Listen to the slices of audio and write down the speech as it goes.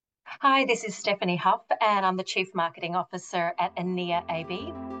Hi, this is Stephanie Huff, and I'm the Chief Marketing Officer at ENEA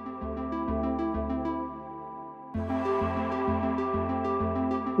AB.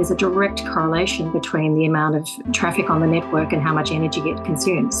 There's a direct correlation between the amount of traffic on the network and how much energy it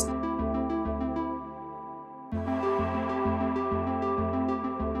consumes.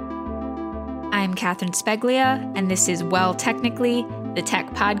 I'm Catherine Speglia, and this is Well Technically, the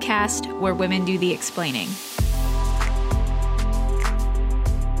tech podcast where women do the explaining.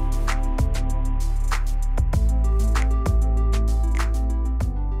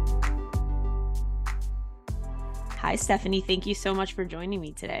 Hi, Stephanie. Thank you so much for joining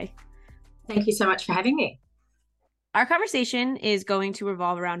me today. Thank you so much for having me. Our conversation is going to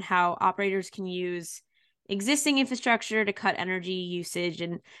revolve around how operators can use existing infrastructure to cut energy usage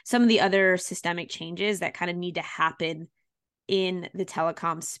and some of the other systemic changes that kind of need to happen in the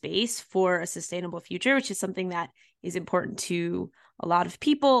telecom space for a sustainable future, which is something that is important to a lot of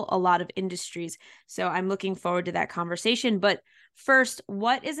people, a lot of industries. So I'm looking forward to that conversation. But first,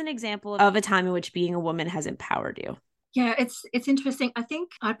 what is an example of a time in which being a woman has empowered you? Yeah, it's interesting. I think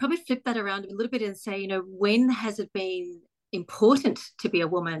I'd probably flip that around a little bit and say, when has it been important to be a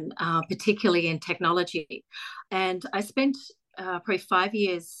woman, particularly in technology? And I spent probably 5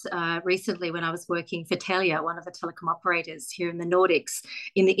 years recently when I was working for Telia, one of the telecom operators here in the Nordics,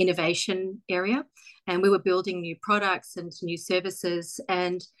 in the innovation area. And we were building new products and new services.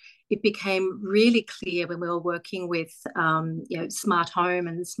 And it became really clear when we were working with smart home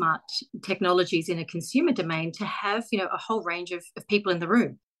and smart technologies in a consumer domain to have a whole range of people in the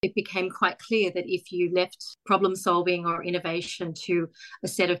room. It became quite clear that if you left problem solving or innovation to a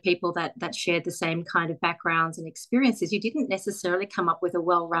set of people that shared the same kind of backgrounds and experiences, you didn't necessarily come up with a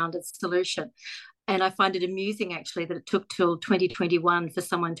well-rounded solution. And I find it amusing, actually, that it took till 2021 for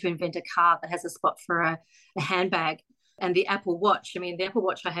someone to invent a car that has a spot for a handbag. And the Apple Watch, the Apple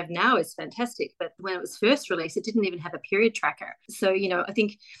Watch I have now is fantastic, but when it was first released, it didn't even have a period tracker. So, I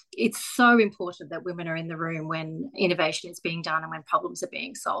think it's so important that women are in the room when innovation is being done and when problems are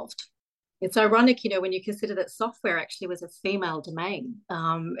being solved. It's ironic, when you consider that software actually was a female domain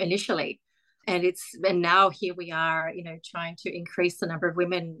initially. And now here we are, trying to increase the number of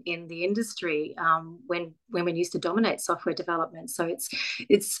women in the industry when women used to dominate software development. So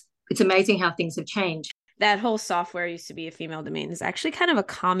it's amazing how things have changed. That whole software used to be a female domain is actually kind of a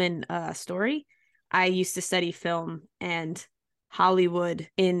common story. I used to study film, and Hollywood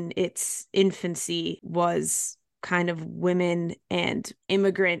in its infancy was kind of women and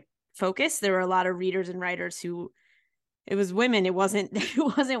immigrant focused. There were a lot of readers and writers who it was women. It wasn't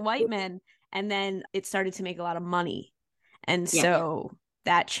white men. And then it started to make a lot of money. And so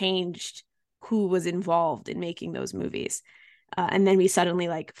that changed who was involved in making those movies. And then we suddenly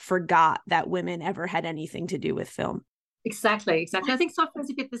forgot that women ever had anything to do with film. Exactly. I think software is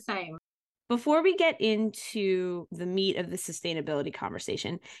a bit the same. Before we get into the meat of the sustainability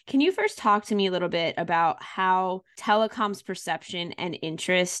conversation, can you first talk to me a little bit about how telecom's perception and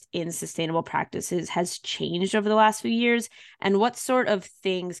interest in sustainable practices has changed over the last few years, and what sort of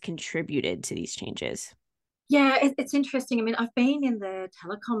things contributed to these changes? Yeah, it's interesting. I've been in the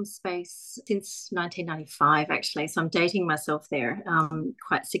telecom space since 1995, actually. So I'm dating myself there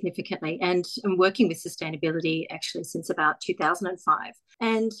quite significantly. And I'm working with sustainability actually since about 2005.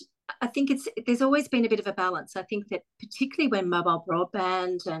 And I think there's always been a bit of a balance. I think that particularly when mobile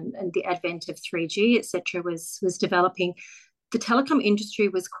broadband and the advent of 3G, et cetera, was developing, the telecom industry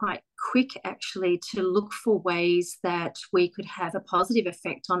was quite quick actually to look for ways that we could have a positive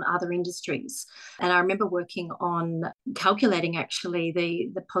effect on other industries. And I remember working on calculating actually the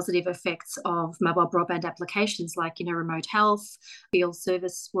positive effects of mobile broadband applications like, remote health, field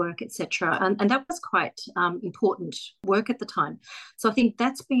service work, etc. And that was quite important work at the time. So I think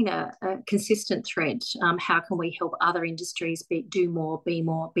that's been a consistent thread. How can we help other industries do more, be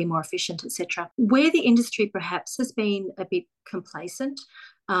more efficient, etc. Where the industry perhaps has been a bit complacent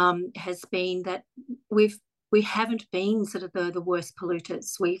has been that we haven't been sort of the worst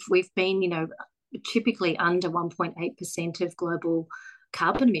polluters. We've been typically under 1.8% of global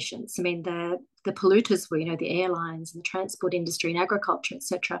carbon emissions. The polluters were the airlines and the transport industry and agriculture,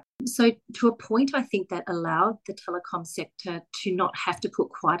 etc. So to a point, I think that allowed the telecom sector to not have to put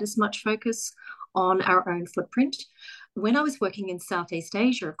quite as much focus on our own footprint. When I was working in Southeast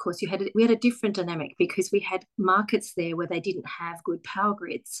Asia, of course, we had a different dynamic because we had markets there where they didn't have good power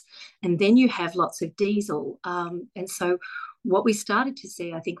grids. And then you have lots of diesel. And so What we started to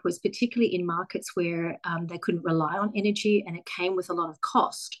see, I think, was particularly in markets where they couldn't rely on energy and it came with a lot of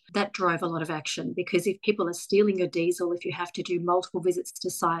cost. That drove a lot of action, because if people are stealing your diesel, if you have to do multiple visits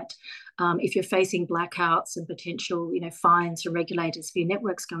to site, if you're facing blackouts and potential, fines from regulators for your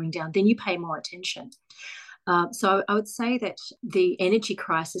networks going down, then you pay more attention. So I would say that the energy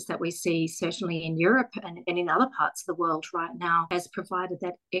crisis that we see certainly in Europe and in other parts of the world right now has provided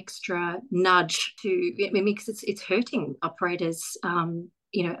that extra nudge because it's hurting operators,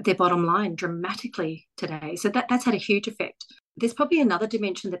 their bottom line dramatically today. So that's had a huge effect. There's probably another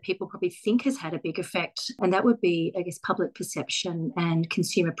dimension that people probably think has had a big effect, and that would be, I guess, public perception and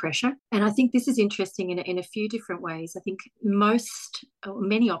consumer pressure. And I think this is interesting in a few different ways. I think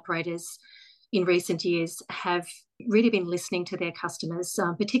many operators in recent years have really been listening to their customers,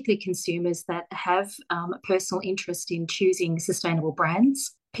 particularly consumers that have a personal interest in choosing sustainable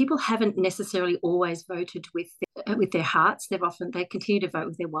brands. People haven't necessarily always voted with their hearts. They continue to vote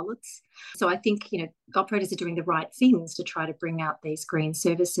with their wallets. So I think, operators are doing the right things to try to bring out these green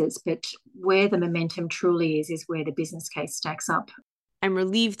services, but where the momentum truly is where the business case stacks up. I'm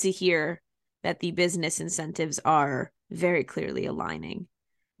relieved to hear that the business incentives are very clearly aligning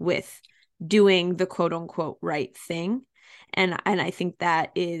with doing the quote unquote right thing. And I think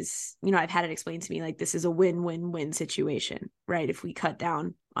that is, I've had it explained to me like this is a win-win-win situation, right? If we cut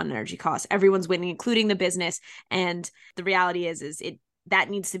down on energy costs, everyone's winning, including the business. And the reality is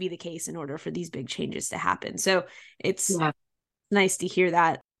that needs to be the case in order for these big changes to happen. So it's nice to hear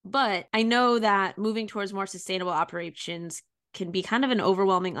that. But I know that moving towards more sustainable operations can be kind of an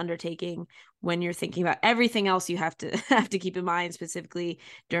overwhelming undertaking when you're thinking about everything else you have to keep in mind, specifically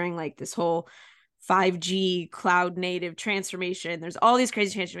during like this whole 5G cloud native transformation. There's all these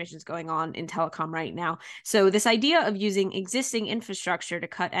crazy transformations going on in telecom right now. So this idea of using existing infrastructure to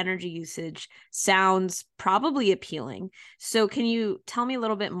cut energy usage sounds probably appealing. So can you tell me a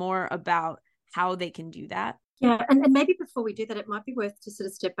little bit more about how they can do that? Yeah, and maybe before we do that, it might be worth to sort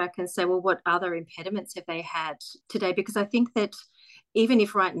of step back and say, well, what other impediments have they had today? Because I think that even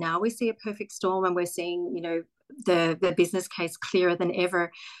if right now we see a perfect storm and we're seeing, the business case clearer than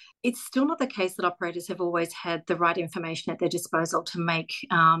ever, it's still not the case that operators have always had the right information at their disposal to make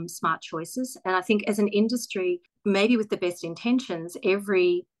smart choices. And I think as an industry, maybe with the best intentions,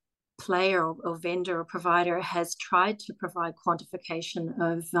 every player or vendor or provider has tried to provide quantification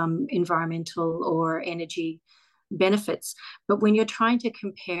of environmental or energy benefits. But when you're trying to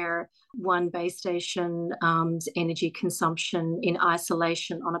compare one base station's energy consumption in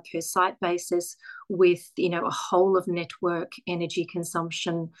isolation on a per site basis with, a whole of network energy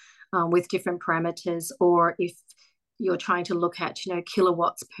consumption with different parameters, or if you're trying to look at,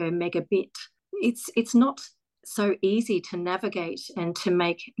 kilowatts per megabit, it's not so easy to navigate and to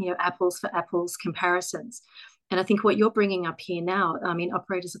make apples for apples comparisons. And I think what you're bringing up here now,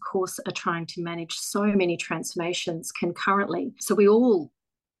 operators, of course, are trying to manage so many transformations concurrently. So we all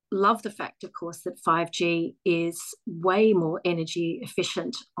love the fact, of course, that 5G is way more energy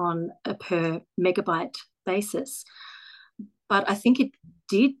efficient on a per megabyte basis. But I think it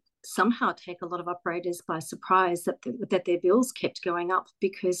did somehow take a lot of operators by surprise that their bills kept going up,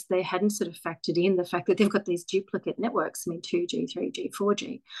 because they hadn't sort of factored in the fact that they've got these duplicate networks, 2G, 3G,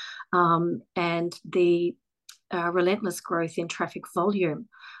 4G, and the relentless growth in traffic volume,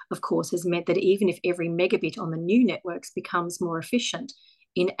 of course, has meant that even if every megabit on the new networks becomes more efficient,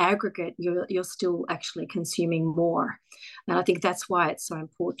 in aggregate, you're still actually consuming more. And I think that's why it's so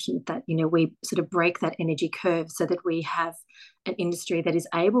important that, we sort of break that energy curve so that we have an industry that is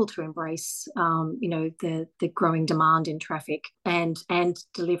able to embrace, the growing demand in traffic and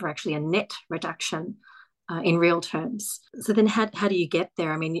deliver actually a net reduction in real terms. So then how do you get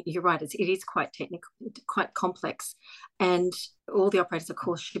there? You're right, it is quite technical, quite complex. And all the operators, of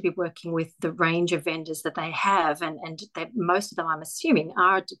course, should be working with the range of vendors that they have. And most of them, I'm assuming,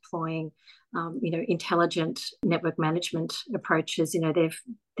 are deploying, intelligent network management approaches.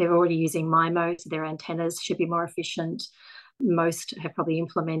 They're already using MIMO, so their antennas should be more efficient. Most have probably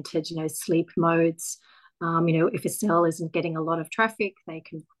implemented, sleep modes. If a cell isn't getting a lot of traffic, they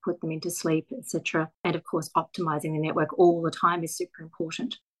can put them into sleep, etc. And of course, optimizing the network all the time is super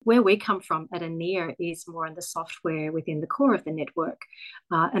important. Where we come from at ENEA is more in the software within the core of the network.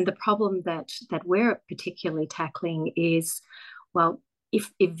 And the problem that we're particularly tackling is, well, if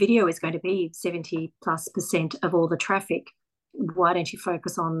video is going to be 70+% of all the traffic, why don't you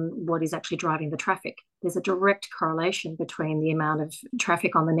focus on what is actually driving the traffic? There's a direct correlation between the amount of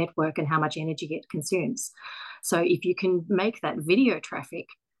traffic on the network and how much energy it consumes. So if you can make that video traffic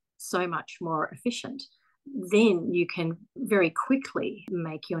so much more efficient, then you can very quickly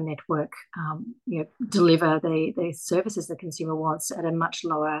make your network deliver the services the consumer wants at a much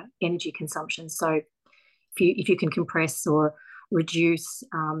lower energy consumption. So if you can compress or reduce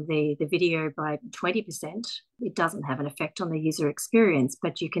the video by 20%, it doesn't have an effect on the user experience,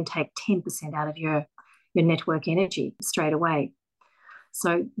 but you can take 10% out of your network energy straight away.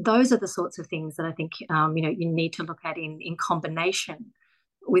 So those are the sorts of things that I think you need to look at in combination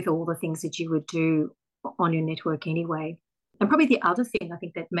with all the things that you would do on your network anyway. And probably the other thing I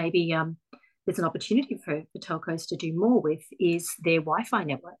think that maybe there's an opportunity for telcos to do more with is their Wi-Fi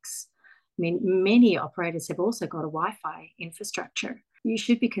networks. I mean, many operators have also got a Wi-Fi infrastructure. You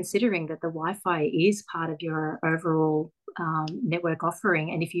should be considering that the Wi-Fi is part of your overall network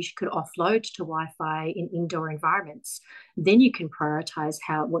offering. And if you could offload to Wi-Fi in indoor environments, then you can prioritize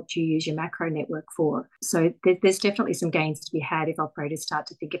what you use your macro network for. So there's definitely some gains to be had if operators start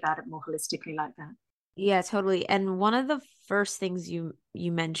to think about it more holistically like that. Yeah, totally. And one of the first things you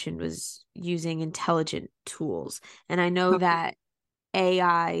mentioned was using intelligent tools. And I know that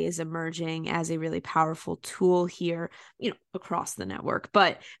AI is emerging as a really powerful tool here, across the network,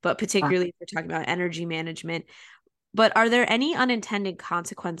 but particularly if we're talking about energy management. But are there any unintended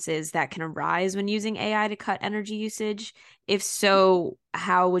consequences that can arise when using AI to cut energy usage? If so,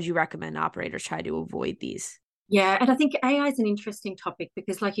 how would you recommend operators try to avoid these? Yeah, and I think AI is an interesting topic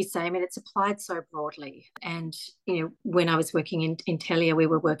because, like you say, I mean, it's applied so broadly. And, when I was working in Telia, we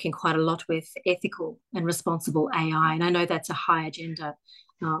were working quite a lot with ethical and responsible AI. And I know that's a high agenda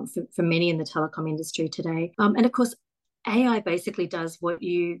for many in the telecom industry today. And of course, AI basically does what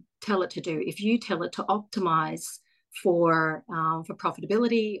you tell it to do. If you tell it to optimize for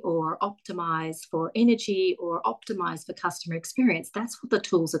profitability or optimize for energy or optimize for customer experience, that's what the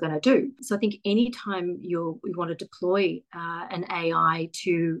tools are going to do. So I think anytime you want to deploy an AI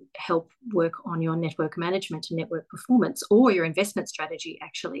to help work on your network management and network performance or your investment strategy,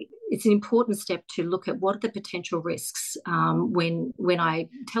 actually, it's an important step to look at what are the potential risks when I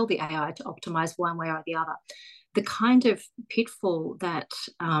tell the AI to optimize one way or the other. The kind of pitfall that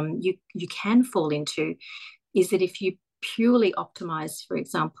you can fall into is that if you purely optimize, for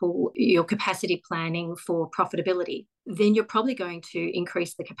example, your capacity planning for profitability, then you're probably going to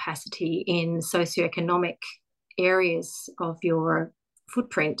increase the capacity in socioeconomic areas of your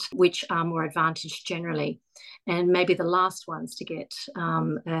footprint, which are more advantaged generally. And maybe the last ones to get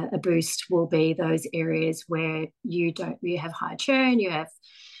a boost will be those areas where you have high churn, you have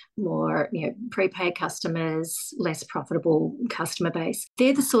more prepaid customers, less profitable customer base.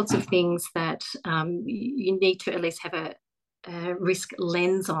 They're the sorts of things that you need to at least have a risk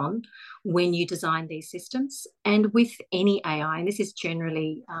lens on when you design these systems. And with any AI, and this is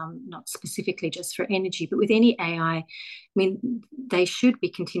generally not specifically just for energy, but with any AI, I mean, they should be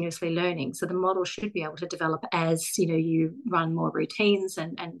continuously learning. So the model should be able to develop as you run more routines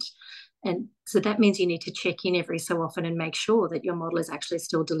and so that means you need to check in every so often and make sure that your model is actually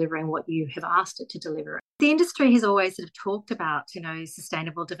still delivering what you have asked it to deliver. The industry has always sort of talked about,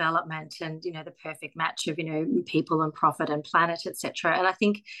 sustainable development and, the perfect match of, people and profit and planet, etc. And I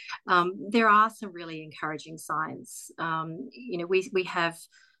think there are some really encouraging signs. We have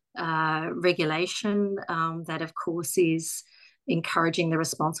regulation that, of course, is encouraging the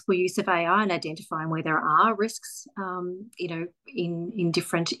responsible use of AI and identifying where there are risks, in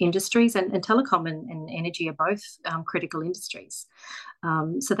different industries. And telecom and energy are both critical industries.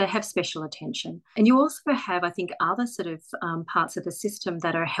 So they have special attention. And you also have, I think, other sort of parts of the system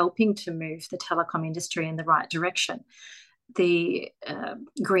that are helping to move the telecom industry in the right direction. The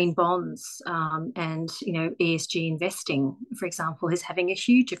green bonds and ESG investing, for example, is having a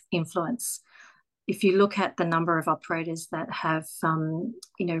huge influence. If you look at the number of operators that have,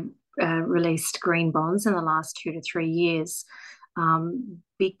 released green bonds in the last 2 to 3 years,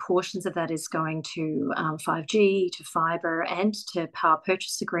 big portions of that is going to 5G, to fibre, and to power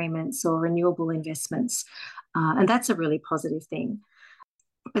purchase agreements or renewable investments. And that's a really positive thing.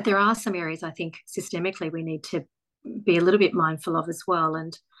 But there are some areas I think systemically we need to be a little bit mindful of as well.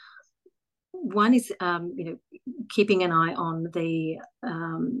 And one is, keeping an eye on the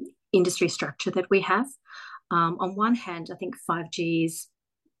industry structure that we have. On one hand, I think 5G is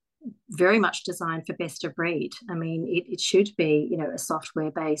very much designed for best of breed. I mean, it should be, a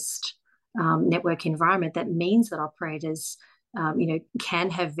software-based network environment. That means that operators, can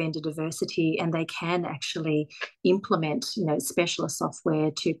have vendor diversity and they can actually implement, specialist software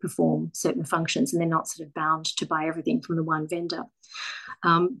to perform certain functions, and they're not sort of bound to buy everything from the one vendor.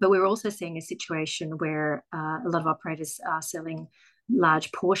 But we're also seeing a situation where a lot of operators are selling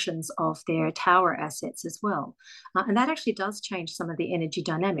large portions of their tower assets as well. And that actually does change some of the energy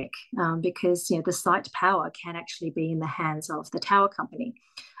dynamic because the site power can actually be in the hands of the tower company.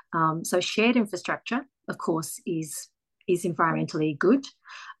 So shared infrastructure, of course, is environmentally good,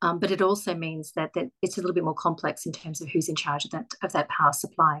 but it also means that it's a little bit more complex in terms of who's in charge of that power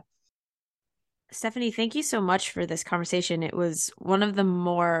supply. Stephanie, thank you so much for this conversation. It was one of the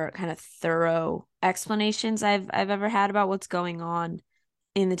more kind of thorough explanations I've ever had about what's going on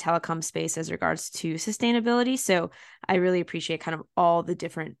in the telecom space as regards to sustainability. So I really appreciate kind of all the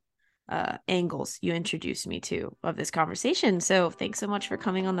different angles you introduced me to of this conversation. So thanks so much for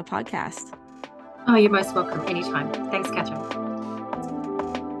coming on the podcast. Oh, you're most welcome. Anytime. Thanks, Catherine.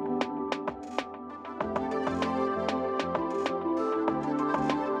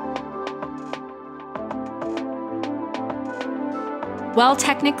 Well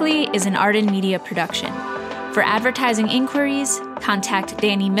Technically is an Arden Media production. For advertising inquiries, contact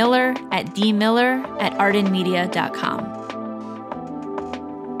Danny Miller at dmiller@ardenmedia.com.